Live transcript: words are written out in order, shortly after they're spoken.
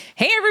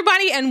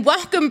everybody, and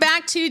welcome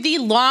back to the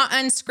Law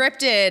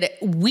Unscripted.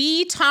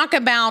 We talk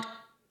about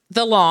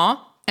the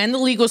law and the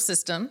legal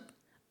system,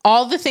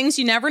 all the things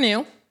you never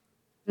knew,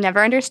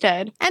 never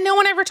understood, and no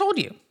one ever told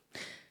you.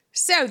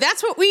 So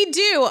that's what we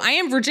do. I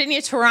am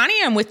Virginia Tarani.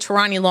 I'm with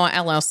Tarani Law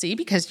LLC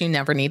because you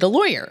never need a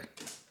lawyer.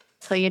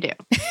 So you do.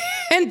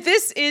 And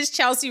this is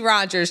Chelsea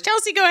Rogers.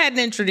 Chelsea, go ahead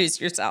and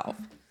introduce yourself.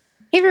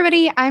 Hey,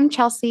 everybody. I'm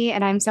Chelsea,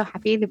 and I'm so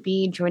happy to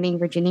be joining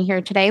Virginia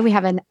here today. We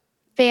have a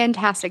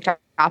fantastic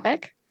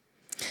topic.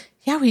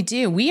 Yeah, we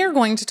do. We are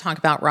going to talk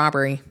about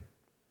robbery.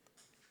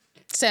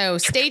 So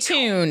stay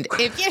tuned.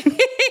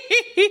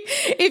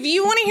 If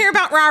you want to hear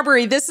about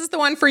robbery, this is the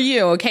one for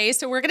you, okay?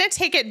 So we're going to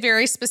take it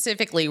very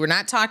specifically. We're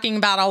not talking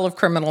about all of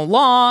criminal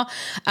law,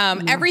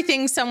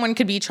 everything someone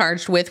could be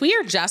charged with. We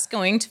are just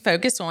going to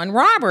focus on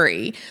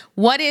robbery.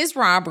 What is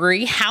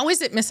robbery? How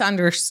is it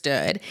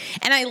misunderstood?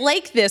 And I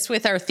like this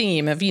with our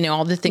theme of,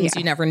 all the things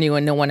you never knew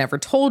and no one ever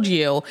told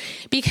you,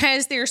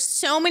 because there's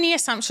so many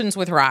assumptions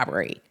with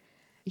robbery.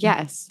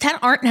 Yes. That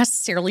aren't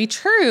necessarily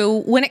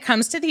true when it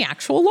comes to the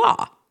actual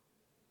law.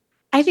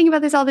 I think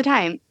about this all the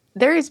time.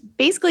 There is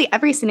basically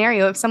every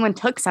scenario. If someone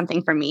took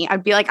something from me,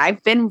 I'd be like,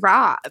 I've been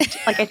robbed.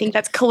 I think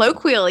that's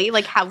colloquially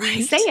how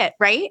we say it,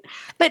 right?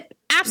 But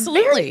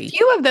absolutely, very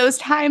few of those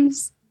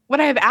times would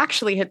I have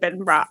actually had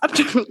been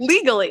robbed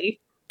legally.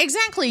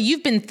 Exactly.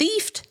 You've been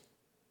thiefed.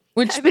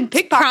 Which I've been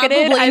pickpocketed.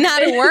 Probably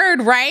not a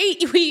word, right?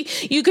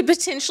 You could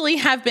potentially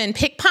have been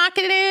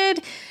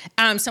pickpocketed.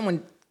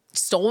 Someone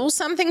stole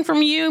something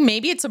from you.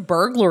 Maybe it's a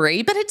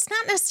burglary, but it's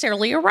not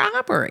necessarily a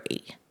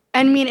robbery.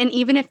 And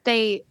even if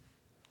they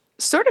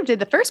sort of did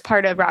the first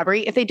part of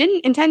robbery, if they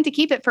didn't intend to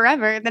keep it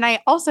forever, then I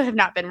also have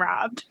not been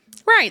robbed.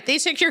 Right. They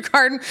took your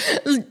car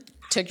for a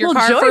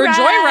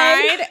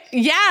joyride.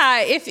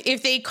 Yeah.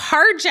 If they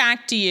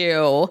carjacked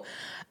you,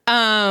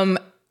 and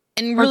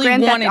really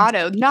Grand Theft wanted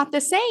Auto, not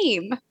the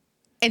same.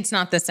 It's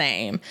not the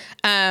same.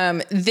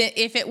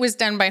 If it was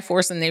done by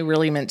force and they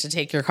really meant to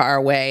take your car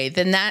away,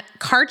 then that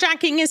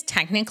carjacking is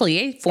technically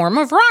a form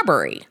of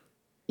robbery.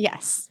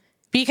 Yes.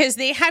 Because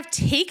they have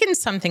taken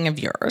something of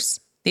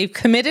yours. They've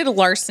committed a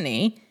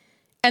larceny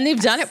and they've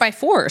done it by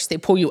force. They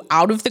pull you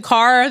out of the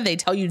car. They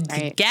tell you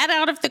to get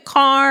out of the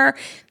car.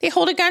 They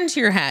hold a gun to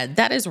your head.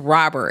 That is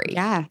robbery.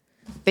 Yeah.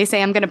 They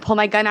say, I'm going to pull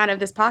my gun out of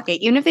this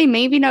pocket, even if they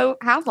maybe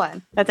don't have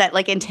one. That's that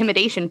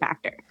intimidation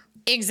factor.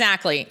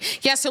 Exactly.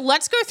 Yeah. So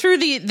let's go through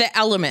the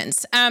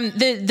elements.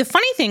 The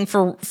funny thing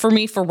for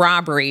me for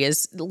robbery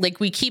is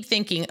we keep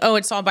thinking, oh,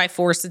 it's all by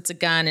force. It's a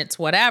gun. It's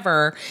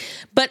whatever.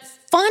 But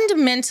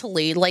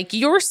fundamentally, like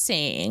you're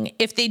saying,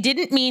 if they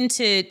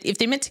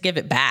meant to give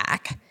it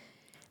back,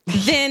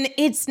 then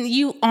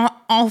you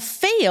all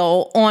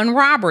fail on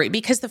robbery,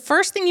 because the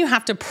first thing you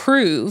have to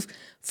prove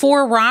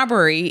for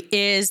robbery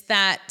is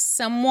that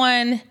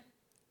someone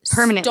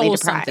permanently stole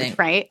deprived, something.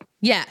 Right?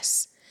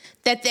 Yes.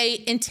 That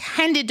they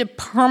intended to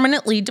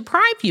permanently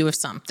deprive you of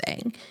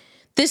something.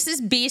 This is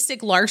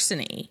basic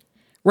larceny,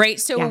 right?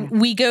 So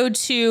we go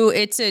to,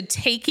 it's a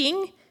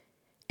taking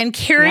and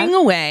carrying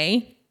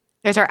away.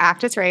 There's our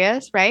actus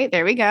reus, right?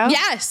 There we go.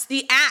 Yes,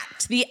 the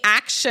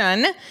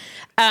action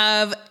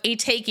of a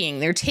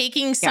taking. They're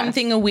taking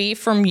something away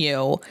from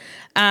you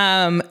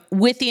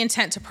with the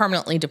intent to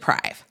permanently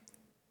deprive.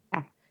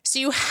 Yeah. So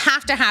you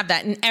have to have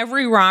that in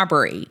every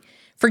robbery.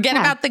 Forget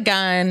about the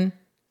gun.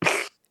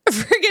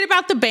 Forget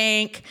about the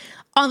bank,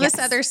 all this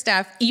other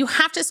stuff. You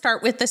have to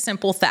start with the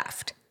simple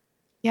theft.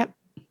 Yep.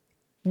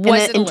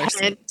 Was it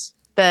intent,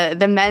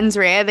 the mens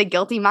rea, the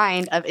guilty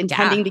mind of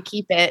intending to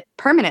keep it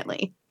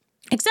permanently.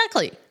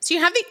 Exactly. So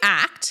you have the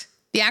act,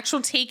 the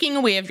actual taking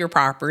away of your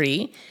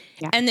property,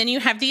 and then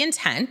you have the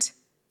intent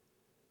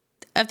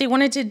of they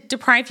wanted to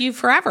deprive you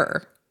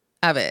forever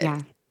of it.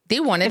 Yeah. They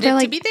wanted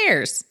it to be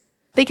theirs.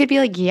 They could be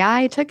like, yeah,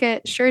 I took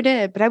it. Sure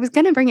did. But I was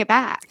going to bring it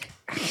back.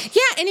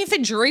 Yeah, and if a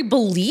jury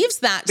believes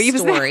that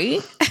story,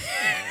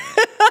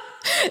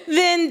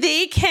 then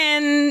they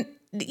can,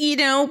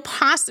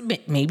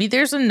 possibly, maybe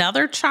there's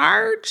another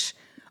charge,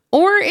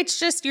 or it's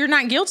just you're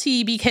not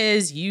guilty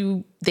because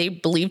they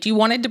believed you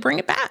wanted to bring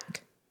it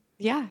back.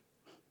 Yeah.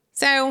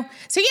 So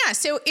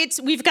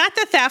we've got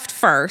the theft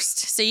first.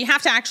 So you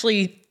have to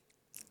actually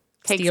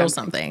steal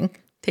something.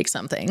 Take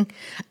something.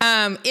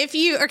 If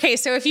you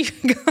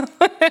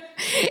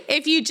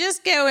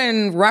just go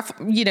and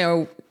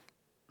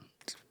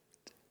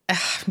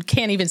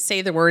can't even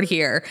say the word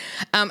here,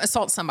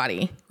 assault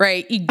somebody,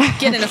 right? You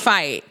get in a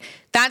fight.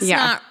 That's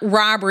not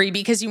robbery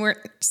because you weren't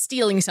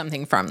stealing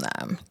something from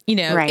them.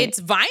 It's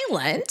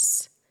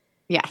violence.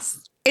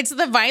 Yes. It's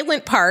the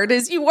violent part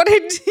is you want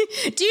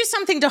to do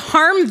something to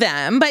harm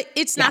them, but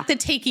it's not the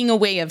taking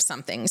away of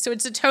something. So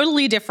it's a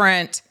totally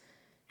different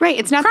Right.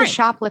 It's not crime. The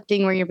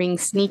shoplifting where you're being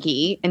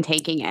sneaky and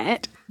taking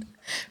it.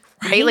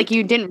 Right?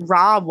 You didn't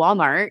rob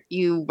Walmart.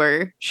 You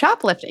were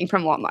shoplifting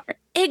from Walmart.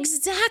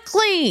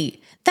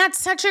 Exactly. That's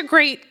such a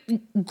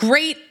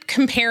great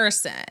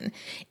comparison.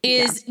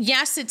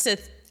 Yes, it's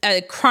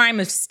a crime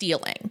of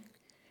stealing.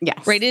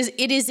 Yes. Right.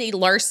 It is a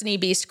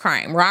larceny-based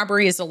crime.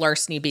 Robbery is a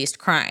larceny-based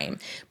crime.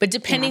 But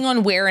depending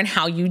on where and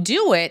how you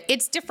do it,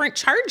 it's different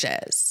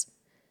charges.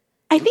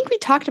 I think we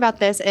talked about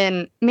this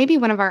in maybe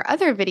one of our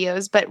other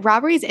videos, but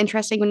robbery is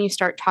interesting when you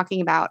start talking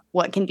about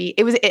what can be,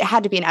 it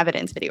had to be an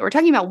evidence video. We're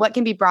talking about what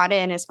can be brought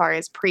in as far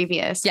as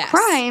previous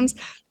crimes.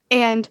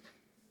 And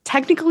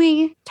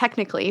technically,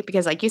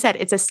 because like you said,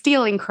 it's a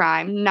stealing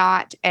crime,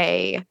 not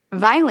a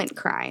violent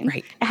crime.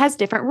 Right. It has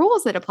different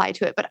rules that apply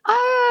to it. But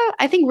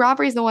I think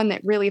robbery is the one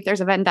that really, if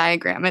there's a Venn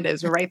diagram, it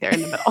is right there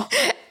in the middle.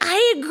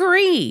 I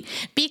agree,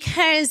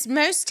 because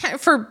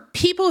for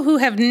people who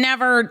have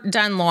never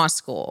done law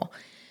school,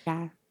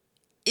 Yeah.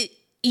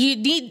 You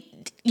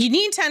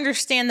need to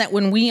understand that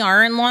when we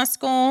are in law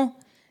school,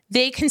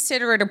 they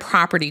consider it a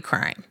property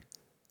crime.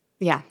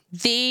 Yeah.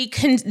 They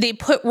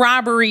put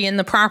robbery in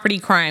the property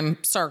crime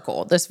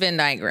circle, this Venn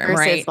diagram,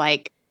 versus right?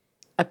 like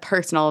a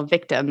personal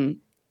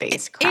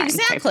victim-based crime.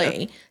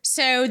 Exactly.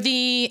 So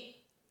the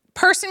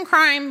person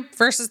crime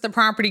versus the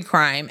property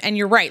crime. And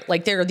you're right.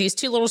 Like there are these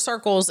two little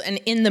circles, and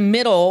in the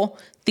middle,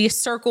 the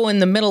circle in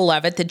the middle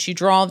of it that you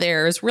draw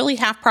there is really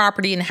half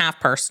property and half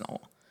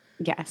personal.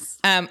 Yes.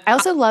 I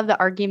also love the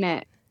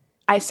argument.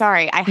 I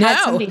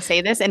had somebody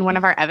say this in one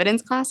of our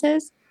evidence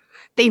classes.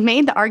 They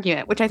made the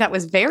argument, which I thought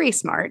was very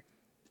smart,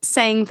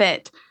 saying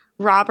that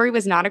robbery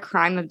was not a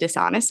crime of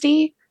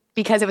dishonesty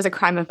because it was a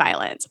crime of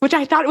violence, which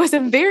I thought was a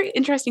very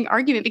interesting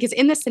argument, because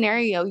in this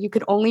scenario, you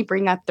could only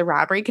bring up the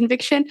robbery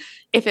conviction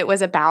if it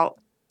was about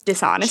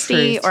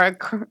dishonesty or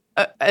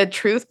a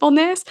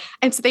truthfulness.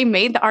 And so they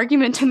made the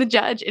argument to the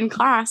judge in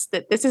class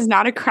that this is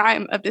not a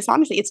crime of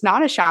dishonesty. It's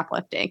not a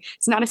shoplifting.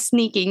 It's not a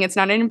sneaking. It's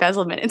not an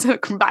embezzlement. It's a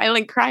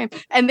violent crime.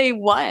 And they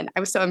won.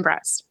 I was so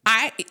impressed.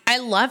 I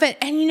love it.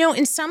 And,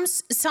 in some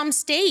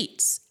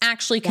states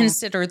actually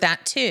consider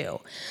that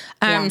too.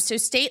 So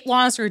state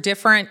laws are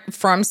different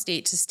from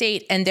state to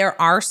state. And there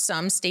are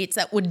some states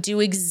that would do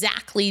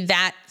exactly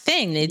that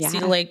thing. They'd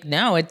see like,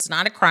 no, it's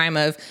not a crime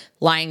of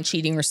lying,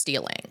 cheating, or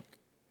stealing.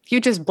 You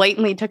just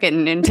blatantly took it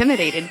and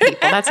intimidated people.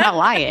 That's not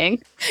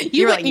lying.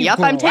 You were like, yep,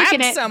 I'm taking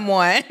it.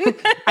 Someone.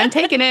 I'm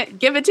taking it.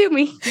 Give it to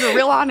me. You were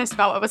real honest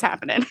about what was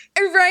happening.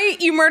 Right.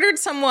 You murdered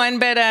someone,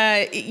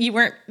 but you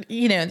weren't,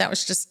 that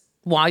was just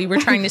while you were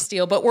trying to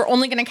steal, but we're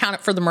only going to count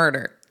it for the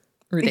murder.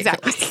 Ridiculous.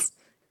 Exactly.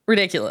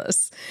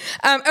 Ridiculous.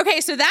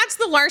 Okay, so that's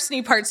the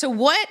larceny part. So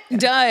what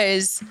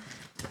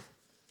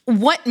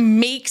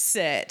makes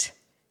it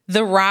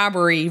the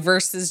robbery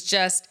versus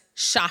just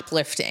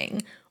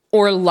shoplifting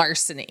or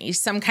larceny,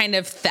 some kind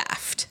of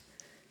theft?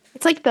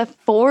 It's like the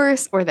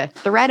force or the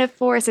threat of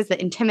force is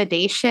the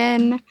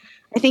intimidation.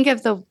 I think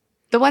of the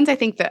ones I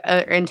think that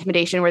are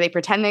intimidation where they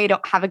pretend they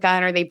don't have a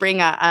gun, or they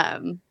bring a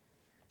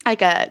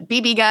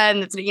BB gun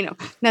that's,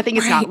 nothing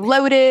is not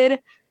loaded,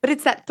 but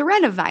it's that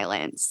threat of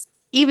violence.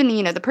 Even,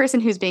 the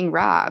person who's being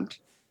robbed,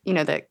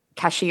 the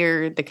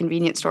cashier, the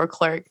convenience store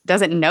clerk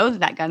doesn't know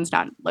that gun's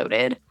not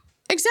loaded.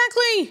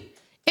 Exactly.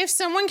 If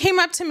someone came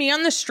up to me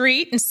on the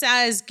street and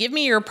says, give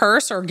me your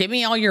purse or give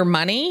me all your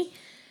money.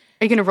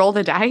 Are you going to roll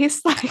the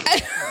dice? Right.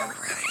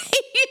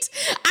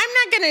 I'm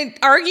not going to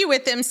argue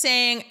with them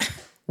saying,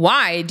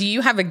 why? Do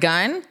you have a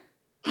gun?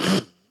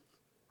 I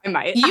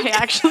might.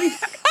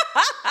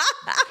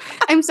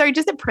 I'm sorry.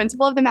 Just the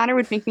principle of the matter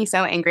would make me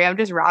so angry. I would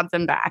just rob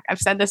them back. I've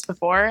said this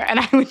before, and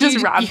I would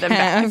just rob them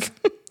back.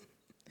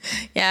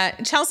 Yeah.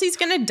 Chelsea's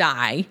going to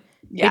die.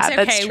 Yeah, it's okay.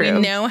 That's true. We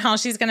know how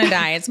she's going to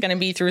die. It's going to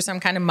be through some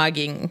kind of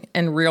mugging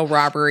and real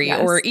robbery,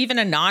 or even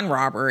a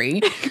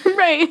non-robbery.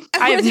 Right.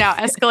 I have now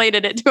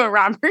escalated it to a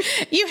robbery.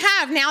 You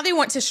have. Now they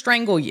want to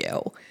strangle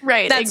you.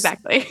 Right.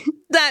 Exactly.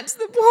 That's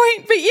the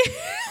point. But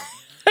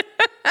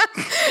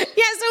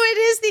so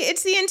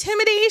it's the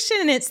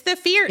intimidation. It's the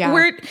fear.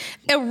 Yeah.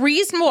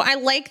 I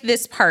like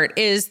this part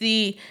is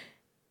the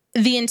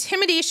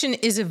intimidation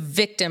is a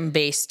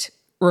victim-based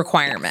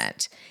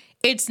requirement. Yes.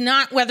 It's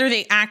not whether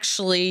they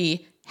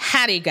actually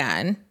had a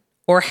gun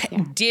or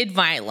did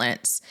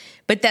violence,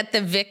 but that the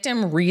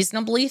victim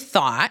reasonably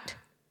thought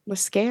was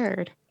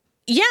scared.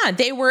 Yeah,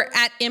 they were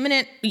at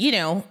imminent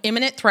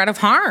threat of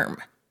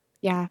harm.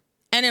 Yeah.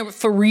 And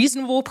if a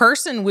reasonable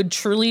person would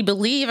truly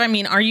believe,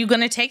 are you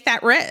going to take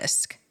that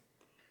risk?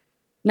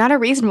 Not a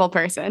reasonable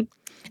person.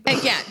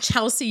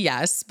 Chelsea,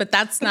 yes, but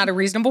that's not a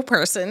reasonable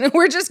person.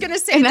 We're just going to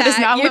say and that is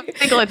not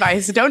legal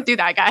advice. Don't do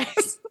that,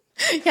 guys.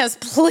 Yes,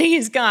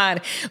 please,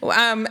 God.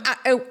 I'm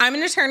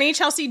an attorney.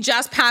 Chelsea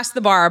just passed the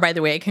bar, by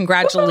the way.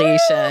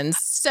 Congratulations.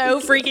 So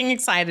freaking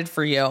excited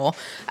for you.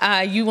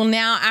 You will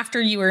now,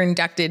 after you were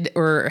inducted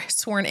or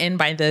sworn in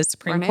by the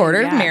Supreme Court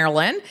of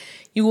Maryland,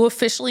 you will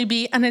officially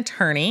be an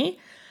attorney.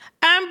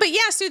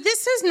 So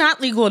this is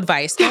not legal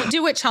advice. Don't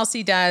do what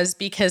Chelsea does,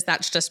 because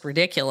that's just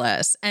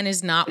ridiculous and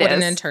is not what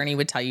an attorney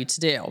would tell you to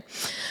do.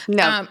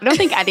 No, I don't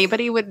think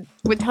anybody would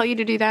tell you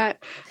to do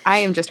that. I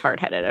am just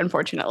hard-headed,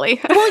 unfortunately.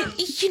 Well,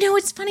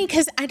 it's funny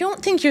because I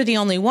don't think you're the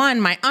only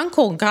one. My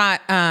uncle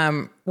got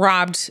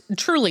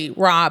truly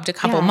robbed a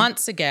couple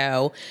months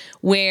ago,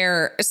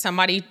 where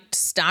somebody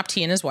stopped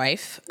he and his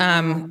wife,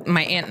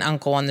 my aunt and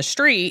uncle, on the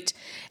street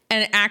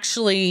and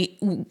actually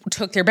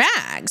took their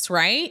bags,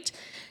 right?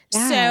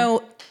 Yeah.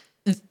 So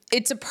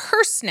it's a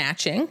purse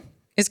snatching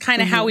is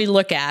kind of how we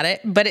look at it,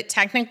 but it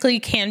technically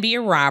can be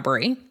a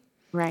robbery.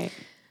 Right.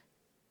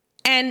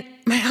 And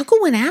my uncle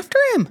went after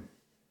him.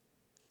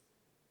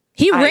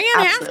 He ran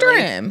after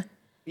him.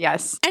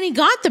 Yes. And he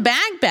got the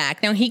bag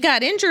back. Now, he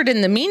got injured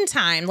in the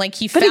meantime. Like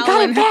he fell. But he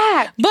got it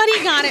back. But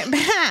he got it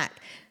back.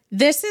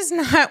 This is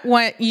not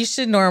what you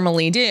should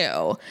normally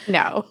do.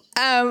 No.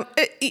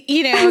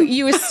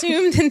 You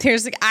assume that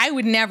there's I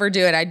would never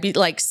do it. I'd be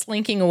like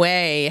slinking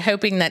away,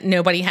 hoping that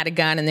nobody had a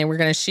gun and they were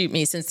going to shoot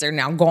me since they're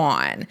now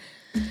gone.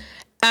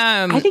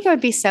 I think I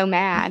would be so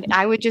mad.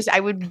 I would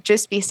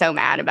just be so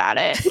mad about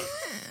it.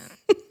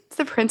 It's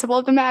the principle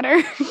of the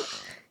matter.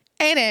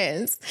 It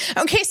is.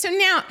 Okay, so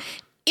now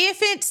if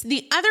it's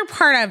the other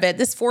part of it,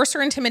 this force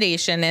or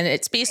intimidation, and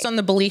it's based on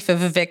the belief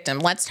of a victim,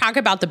 let's talk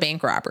about the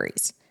bank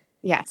robberies.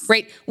 Yes.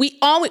 Right?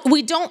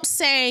 We don't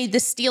say the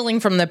stealing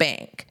from the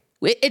bank.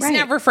 It's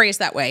never phrased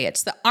that way.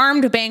 It's the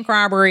armed bank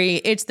robbery.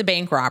 It's the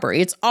bank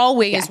robbery. It's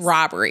always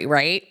robbery,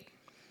 right?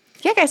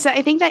 Yeah, guys. So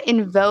I think that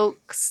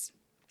invokes,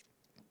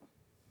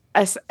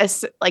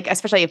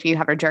 especially if you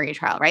have a jury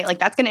trial, right? Like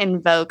that's going to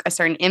invoke a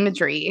certain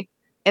imagery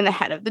in the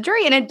head of the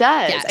jury. And it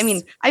does. Yes. I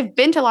mean, I've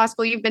been to law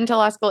school. You've been to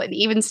law school. And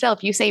even still,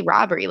 if you say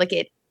robbery, like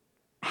it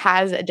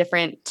has a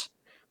different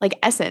like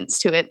essence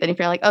to it than if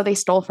you're like, oh, they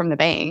stole from the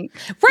bank.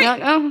 Right.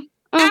 You're like,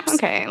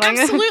 okay. Like,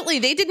 absolutely.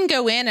 They didn't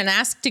go in and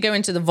ask to go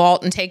into the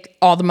vault and take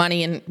all the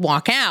money and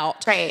walk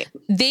out. Right.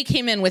 They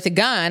came in with a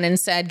gun and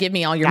said, give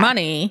me all your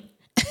money.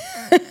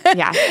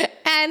 Yeah.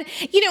 And,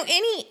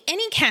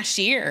 any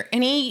cashier,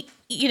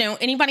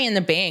 anybody in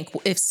the bank,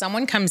 if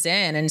someone comes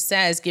in and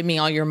says, give me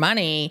all your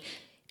money,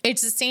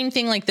 it's the same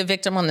thing like the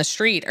victim on the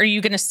street. Are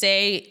you going to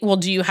say, well,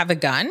 do you have a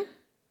gun?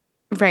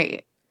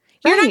 Right.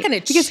 You're not going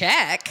to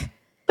check.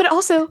 But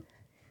also,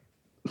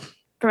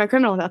 for my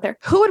criminals out there,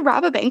 who would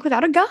rob a bank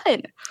without a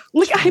gun?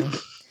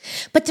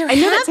 But there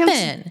have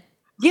been.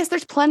 Yes,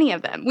 there's plenty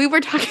of them. We were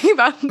talking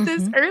about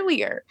this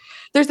earlier.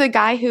 There's a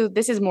guy who,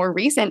 this is more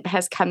recent,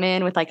 has come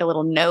in with like a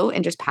little note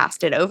and just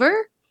passed it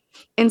over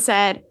and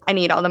said, I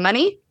need all the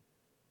money.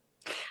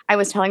 I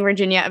was telling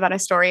Virginia about a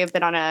story. I've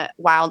been on a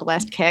Wild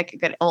West kick, a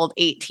good old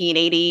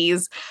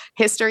 1880s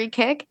history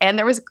kick. And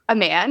there was a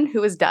man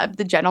who was dubbed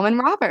the gentleman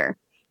robber.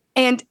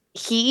 And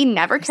he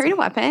never carried a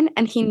weapon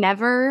and he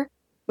never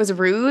was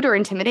rude or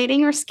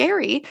intimidating or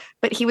scary,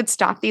 but he would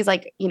stop these I'm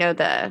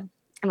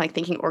like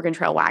thinking Oregon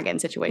Trail wagon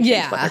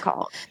situations, what they're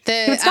called.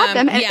 He would stop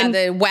them. And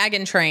the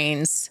wagon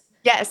trains.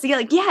 Yes.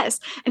 Yes.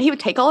 And he would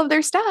take all of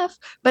their stuff,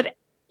 but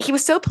he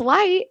was so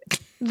polite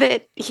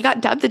that he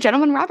got dubbed the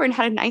gentleman robber and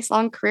had a nice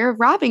long career of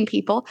robbing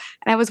people.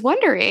 And I was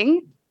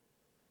wondering,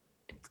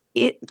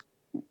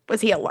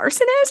 was he a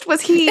larcenist?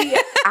 Was he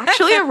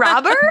actually a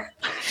robber?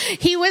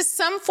 He was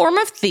some form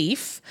of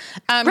thief.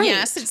 Right.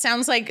 Yes, it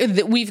sounds like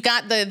we've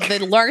got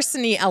the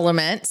larceny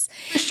elements.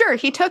 Sure,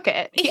 he took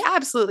it. He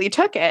absolutely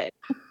took it.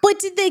 But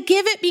did they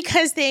give it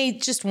because they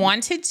just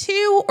wanted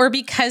to, or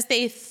because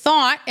they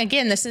thought,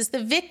 again, this is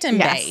the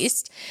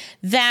victim-based,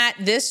 that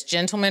this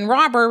gentleman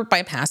robber,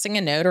 by passing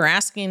a note or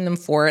asking them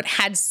for it,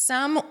 had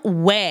some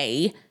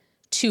way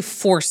to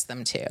force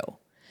them to?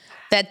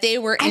 That they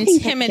were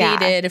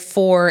intimidated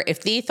for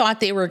if they thought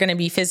they were going to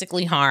be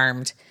physically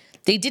harmed.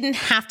 They didn't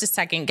have to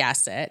second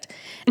guess it.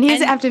 And he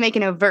doesn't have to make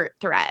an overt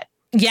threat.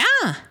 Yeah.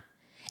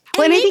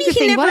 Well, and maybe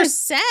he never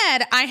said,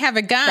 I have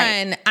a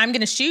gun, I'm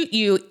going to shoot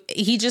you.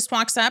 He just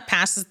walks up,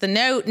 passes the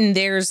note, and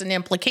there's an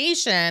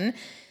implication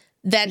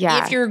that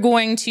if you're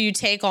going to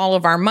take all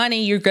of our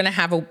money, you're going to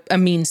have a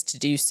means to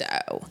do so.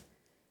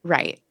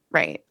 Right.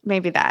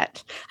 Maybe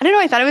that. I don't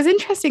know. I thought it was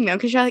interesting, though,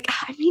 because you're like,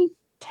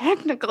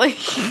 technically.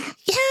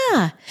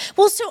 Yeah.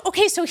 Well, so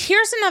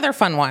here's another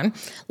fun one.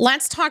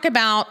 Let's talk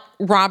about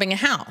robbing a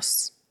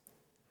house.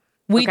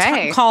 We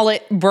call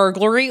it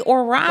burglary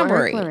or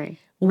robbery.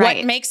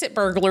 What makes it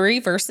burglary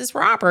versus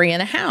robbery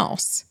in a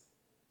house?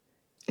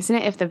 Isn't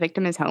it if the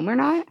victim is home or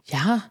not?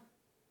 Yeah.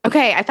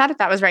 Okay, I thought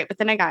that was right, but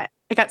then I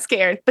got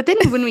scared. But then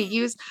when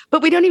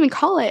but we don't even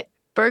call it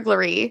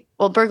burglary.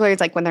 Well, burglary is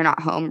like when they're not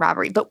home,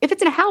 robbery. But if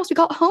it's in a house, we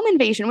call it home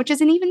invasion, which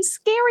is an even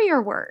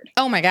scarier word.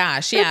 Oh my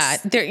gosh, yeah.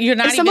 You're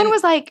not. If someone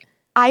was like,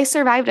 "I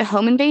survived a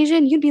home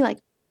invasion," you'd be like,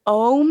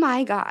 "Oh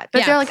my god!"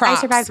 But they're like, props.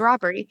 "I survived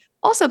robbery."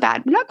 Also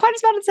bad, but not quite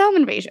as bad as home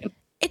invasion.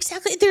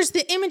 Exactly. There's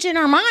the image in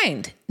our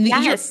mind.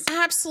 Yes. You're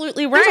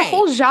absolutely right. There's a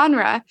whole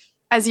genre,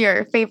 as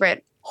your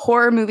favorite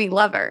horror movie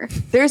lover.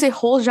 There's a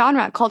whole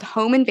genre called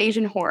home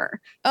invasion horror.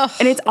 Oh.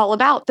 And it's all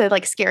about the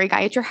scary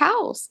guy at your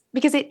house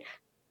because it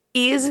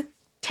is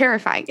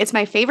terrifying. It's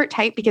my favorite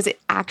type because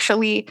it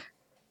actually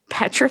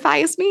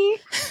petrifies me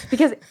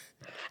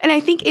and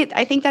I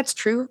think that's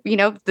true.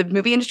 The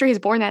movie industry has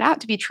borne that out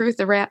to be truth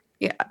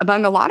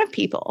among a lot of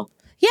people.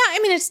 Yeah, I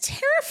mean, it's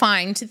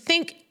terrifying to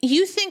think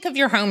of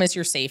your home as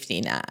your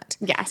safety net.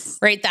 Yes.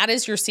 Right? That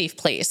is your safe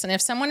place. And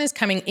if someone is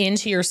coming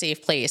into your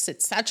safe place,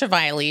 it's such a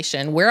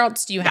violation. Where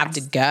else do you have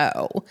to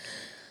go?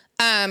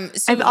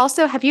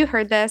 Have you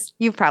heard this?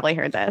 You've probably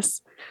heard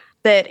this.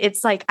 That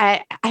it's like,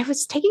 I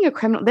was taking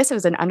this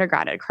was an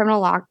undergraduate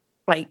criminal law,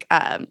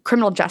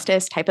 criminal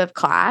justice type of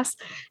class.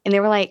 And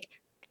they were like,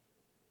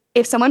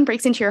 if someone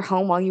breaks into your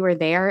home while you were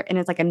there and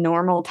it's like a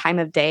normal time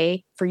of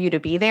day for you to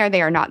be there,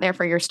 they are not there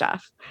for your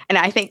stuff. And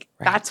I think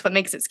that's what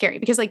makes it scary,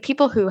 because like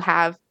people who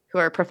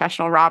are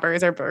professional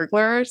robbers or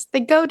burglars,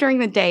 they go during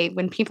the day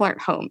when people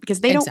aren't home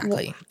because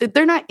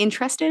they're not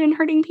interested in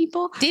hurting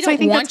people. They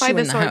don't want you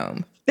in the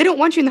home. They don't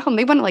want you in the home.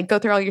 They want to like go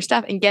through all your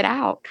stuff and get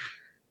out.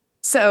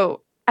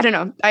 So I don't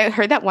know. I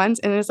heard that once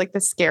and it was like the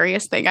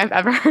scariest thing I've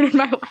ever heard in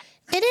my life.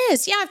 It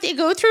is. Yeah. If they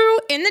go through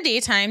in the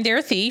daytime, they're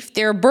a thief.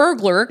 They're a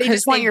burglar. They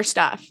just want your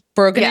stuff.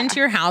 Broken into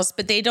your house,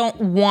 but they don't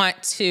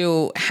want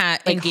to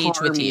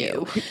engage with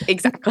you.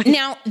 Exactly.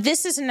 Now,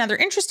 this is another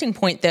interesting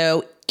point,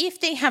 though.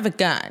 If they have a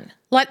gun,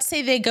 let's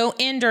say they go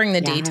in during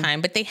the daytime,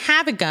 but they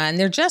have a gun.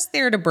 They're just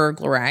there to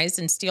burglarize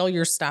and steal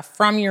your stuff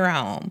from your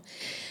home.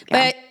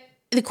 Yeah. But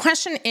the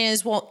question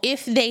is, well,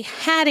 if they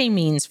had a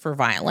means for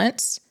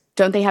violence,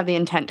 don't they have the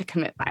intent to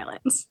commit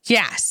violence?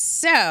 Yes.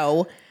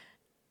 So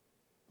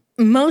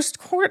most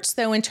courts,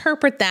 though,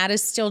 interpret that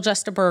as still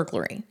just a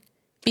burglary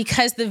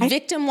because the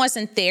victim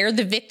wasn't there.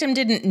 The victim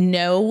didn't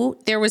know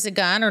there was a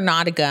gun or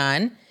not a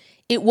gun.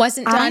 It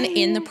wasn't done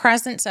in the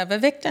presence of a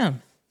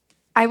victim.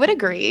 I would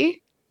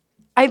agree.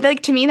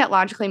 To me, that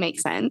logically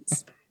makes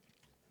sense.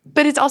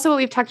 But it's also what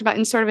we've talked about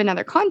in sort of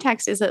another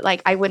context is that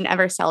like I wouldn't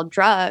ever sell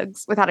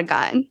drugs without a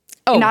gun.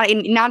 Oh, not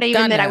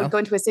even that I would go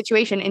into a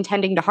situation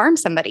intending to harm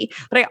somebody.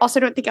 But I also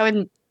don't think I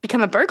would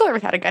become a burglar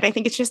without a gun. I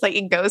think it's just like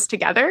it goes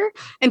together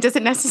and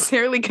doesn't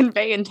necessarily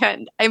convey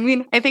intent. I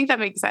mean, I think that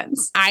makes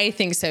sense. I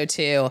think so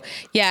too.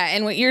 Yeah.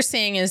 And what you're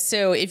saying is,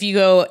 so if you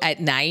go at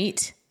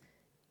night,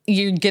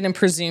 you're going to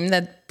presume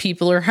that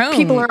people are home.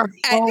 People are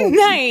home. At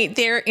night.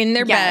 They're in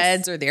their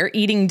beds or they're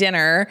eating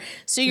dinner.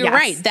 So you're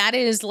right. That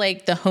is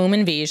like the home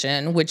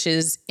invasion, which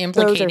is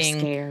implicating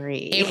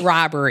a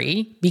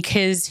robbery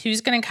because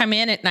who's going to come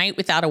in at night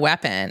without a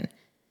weapon?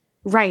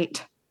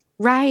 Right.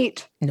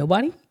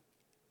 Nobody?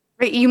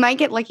 Right. You might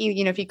get lucky,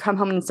 if you come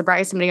home and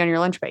surprise somebody on your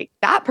lunch break,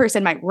 that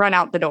person might run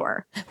out the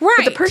door. Right.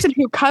 But the person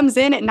who comes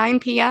in at 9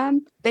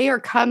 p.m., they are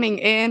coming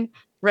in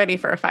ready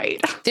for a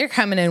fight. They're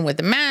coming in with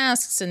the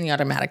masks and the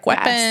automatic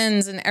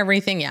weapons and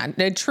everything. Yeah,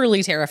 they're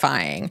truly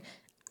terrifying.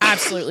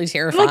 Absolutely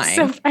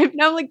terrifying. I've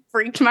now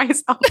freaked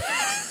myself.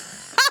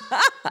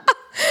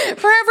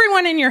 For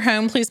everyone in your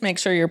home, please make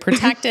sure you're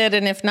protected.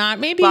 And if not,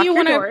 maybe you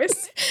want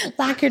to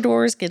lock your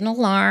doors, get an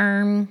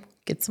alarm,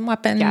 get some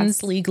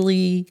weapons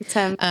legally. Get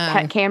some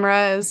pet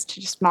cameras to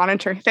just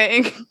monitor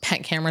things.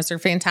 Pet cameras are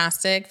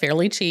fantastic,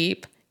 fairly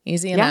cheap,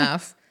 easy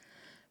enough.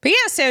 But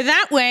yeah, so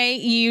that way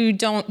you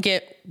don't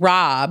get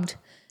robbed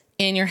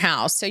in your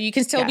house. So you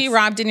can still be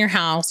robbed in your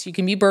house. You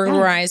can be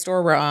burglarized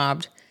or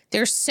robbed.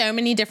 There's so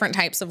many different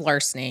types of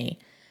larceny.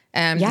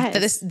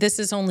 This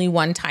is only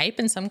one type,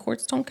 and some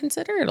courts don't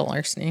consider it a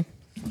larceny.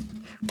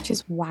 Which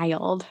is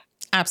wild.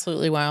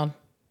 Absolutely wild.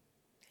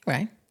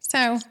 Right.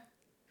 So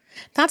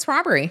that's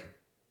robbery.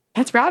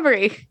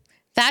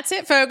 That's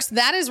it, folks.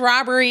 That is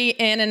robbery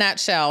in a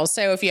nutshell.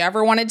 So if you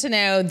ever wanted to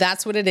know,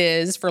 that's what it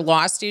is for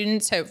law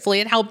students. Hopefully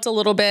it helped a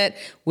little bit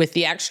with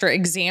the extra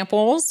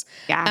examples.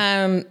 Yeah.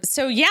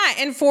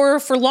 And for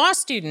law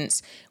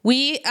students,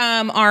 we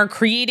are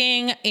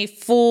creating a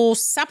full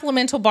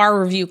supplemental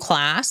bar review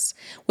class,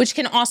 which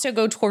can also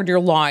go toward your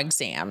law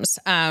exams.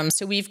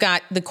 So we've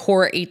got the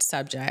core 8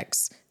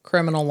 subjects: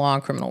 criminal law,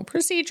 criminal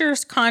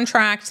procedures,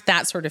 contract,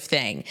 that sort of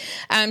thing.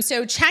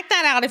 So check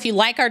that out if you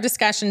like our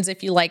discussions,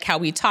 if you like how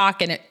we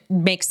talk and it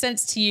makes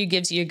sense to you,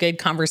 gives you a good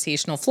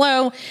conversational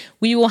flow.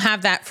 We will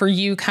have that for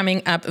you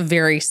coming up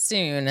very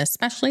soon,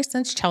 especially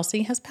since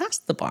Chelsea has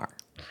passed the bar.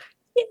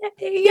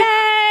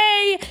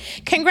 Yay!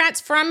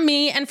 Congrats from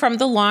me and from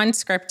the Law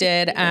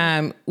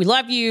Unscripted. We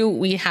love you.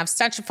 We have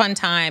such a fun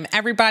time.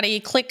 Everybody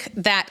click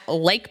that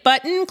like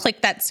button,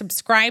 click that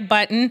subscribe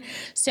button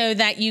so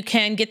that you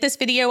can get this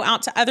video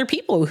out to other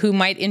people who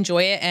might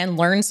enjoy it and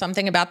learn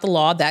something about the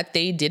law that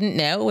they didn't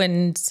know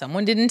and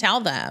someone didn't tell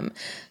them.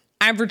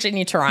 I'm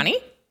Virginia Tarani.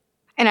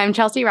 And I'm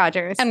Chelsea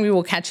Rogers. And we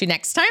will catch you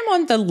next time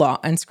on the Law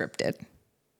Unscripted.